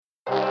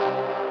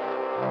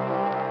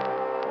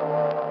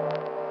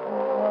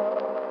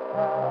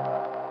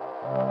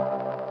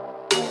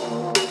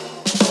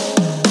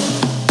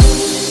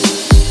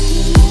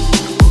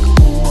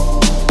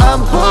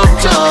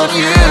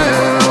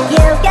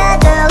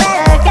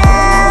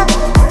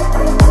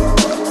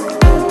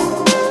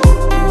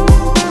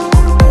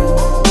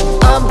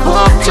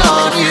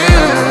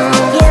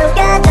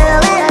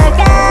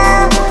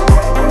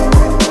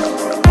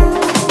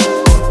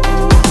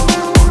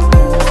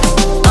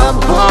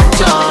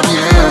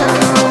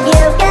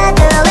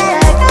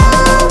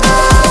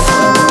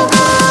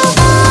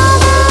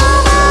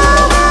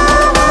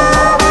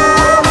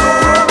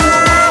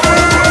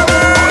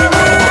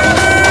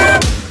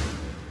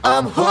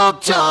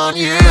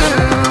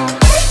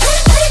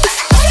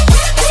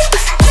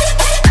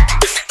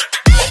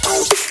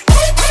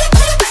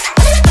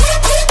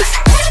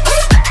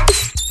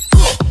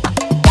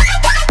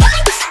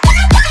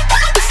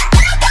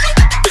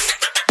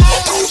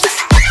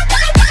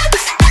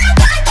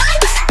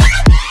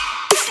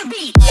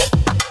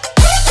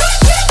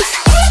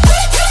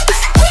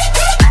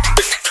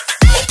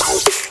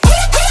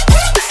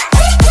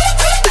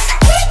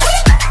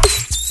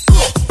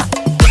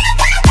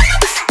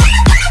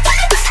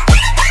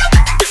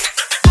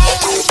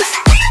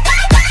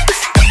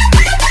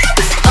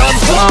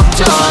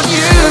hooked on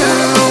you.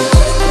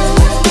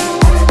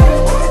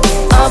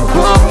 I'm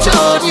hooked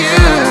on you.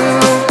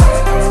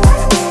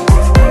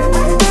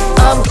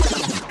 I'm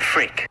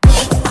freak.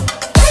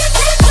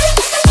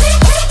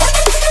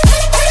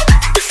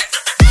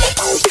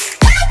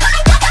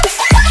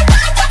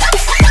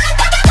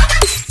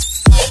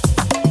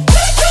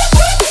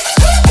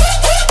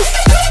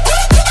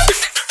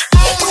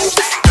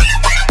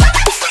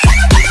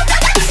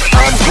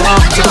 I'm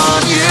hooked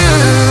on you.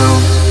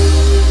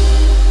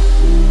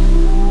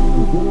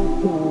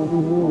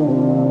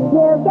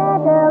 You got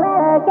to let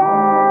her go.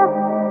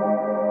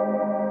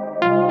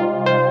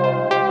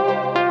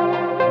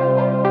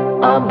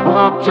 I'm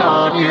hooked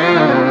on you.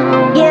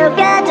 You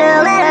got to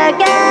let her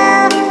go.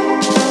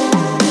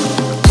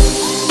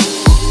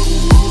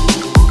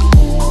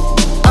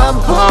 I'm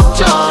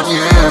hooked on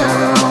you.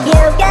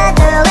 You got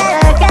to let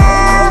her go.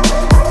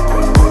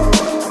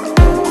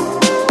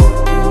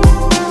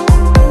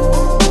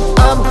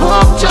 I'm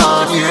hooked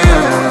on you.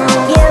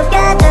 You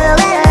got to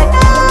let her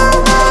go.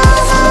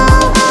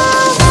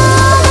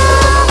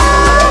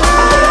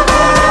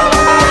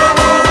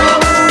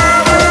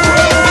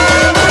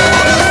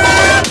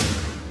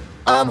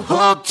 I'm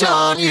hooked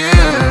on you.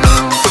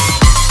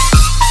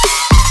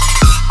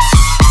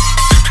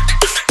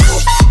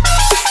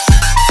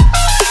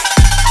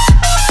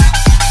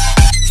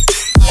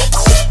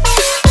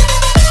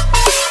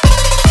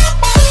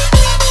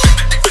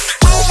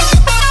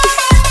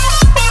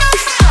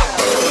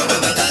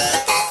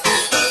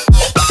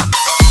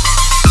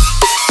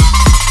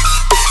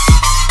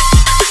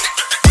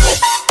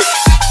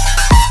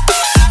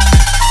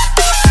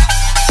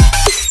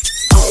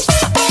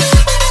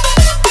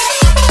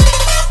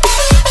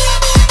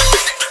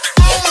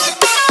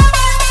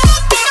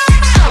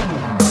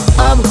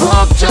 I'm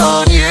hooked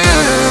on you.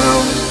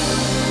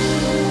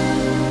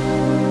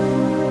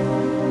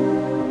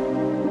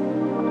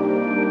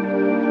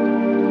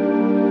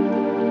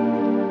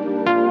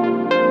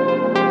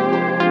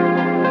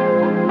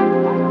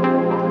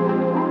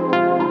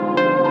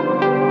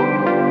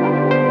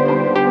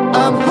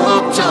 I'm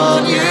hooked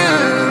on you.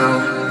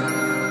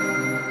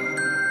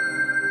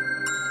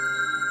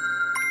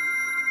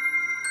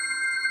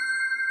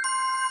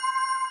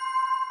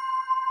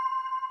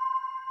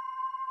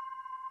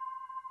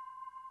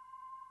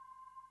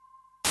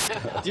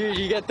 Dude,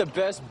 you get the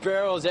best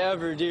barrels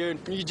ever,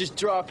 dude. You just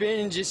drop in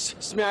and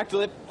just smack the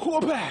lip,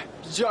 whoop-ah,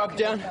 drop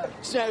down,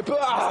 snap,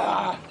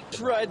 just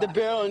ride the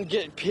barrel and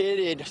get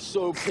pitted.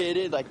 So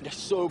pitted, like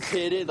so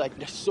pitted, like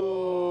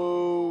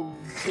so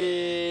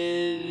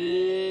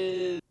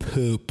pitted.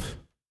 Poop.